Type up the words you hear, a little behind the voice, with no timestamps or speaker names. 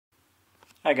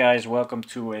Hi guys, welcome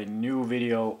to a new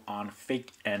video on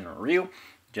Fake and Real,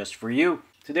 just for you.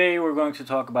 Today we're going to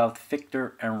talk about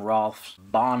Viktor and Ralph's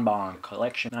Bonbon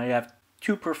collection. Now you have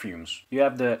two perfumes. You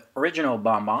have the original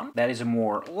Bonbon, that is a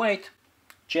more light,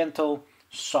 gentle,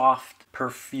 soft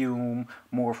perfume,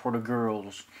 more for the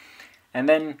girls. And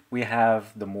then we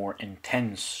have the more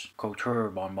intense Couture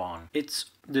Bonbon. It's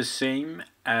the same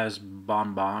as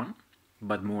Bonbon,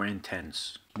 but more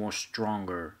intense, more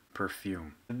stronger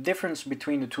perfume. The difference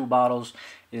between the two bottles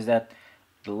is that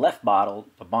the left bottle,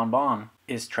 the Bonbon,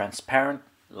 is transparent,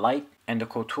 light, and the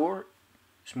Couture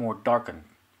is more darkened,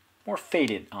 more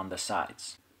faded on the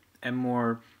sides, and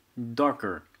more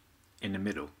darker in the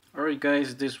middle. Alright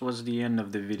guys, this was the end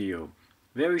of the video.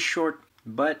 Very short,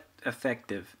 but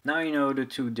effective. Now you know the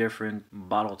two different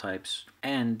bottle types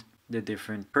and the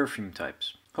different perfume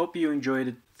types. Hope you enjoyed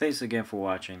it. Thanks again for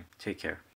watching. Take care.